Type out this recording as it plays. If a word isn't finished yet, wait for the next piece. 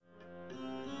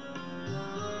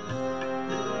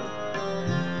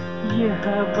ये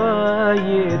हवा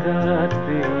ये रात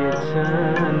ये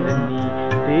चांदनी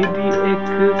तेरी एक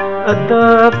अदा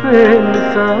पे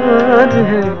निसार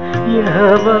है। ये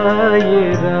हवा ये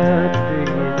रात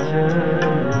ये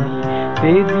चांदनी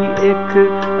तेरी एक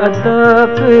अदा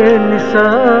पे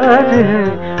निसार है।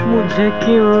 मुझे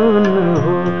क्यों न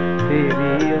हो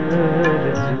तेरी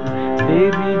आरज़ू,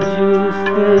 तेरी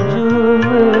जुस्तजू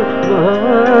में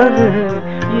बहार है।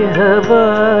 ये हवा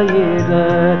ये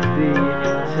रात ये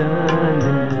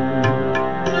चांदनी।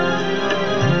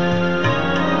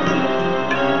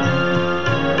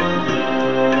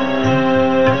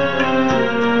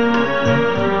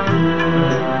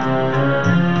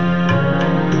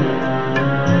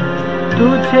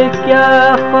 तुझे क्या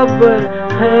खबर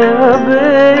है अब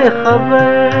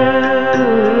खबर,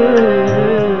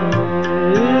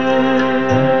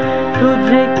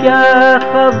 तुझे क्या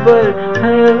खबर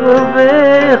है अब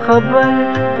खबर,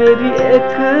 तेरी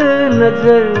एक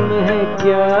नजर में है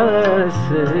क्या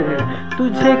असर।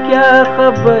 तुझे क्या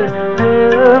खबर है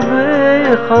अब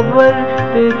खबर,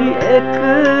 तेरी एक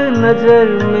नजर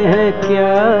में है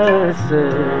क्या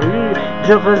असर।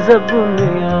 जो गज़ब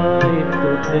में आए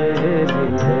तो तेरे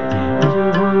है, जो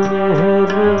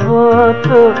मेहर वो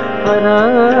तो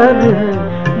करार है।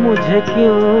 मुझे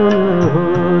क्यों न हो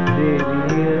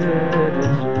तेरी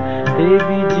आरज़ू,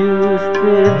 तेरी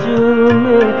जुस्तजू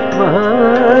में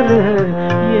बहार है।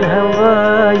 ये हवा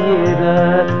ये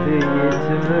रात ये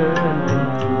चांदनी।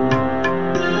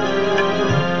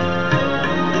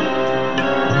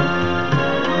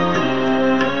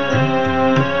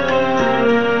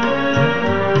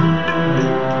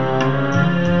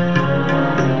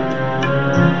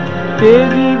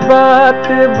 तेरी बात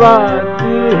बात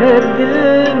है दिल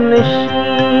नशी,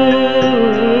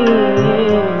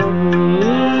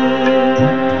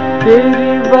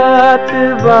 तेरी बात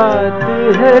बात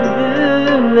है दिल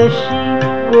नशी।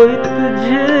 कोई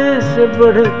तुझसे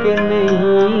बढ़ के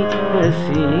नहीं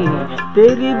हंसी,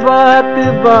 तेरी बात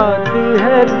बात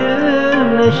है दिल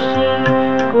नशी।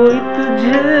 कोई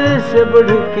तुझसे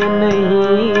बढ़ के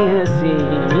नहीं हंसी,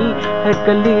 है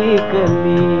कली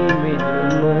कली में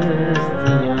जो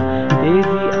मस्तियाँ,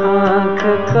 तेरी आँख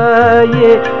का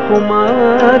ये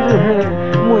खुमार है।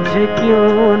 मुझे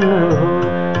क्यों न हो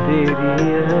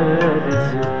तेरी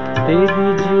आरज़ू, तेरी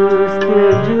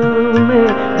जुस्तजू में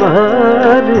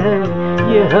बहार है।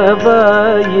 ये हवा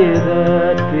ये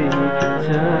रात ये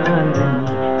चांदनी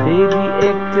तेरी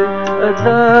एक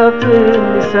अदा पे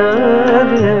निसार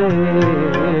है।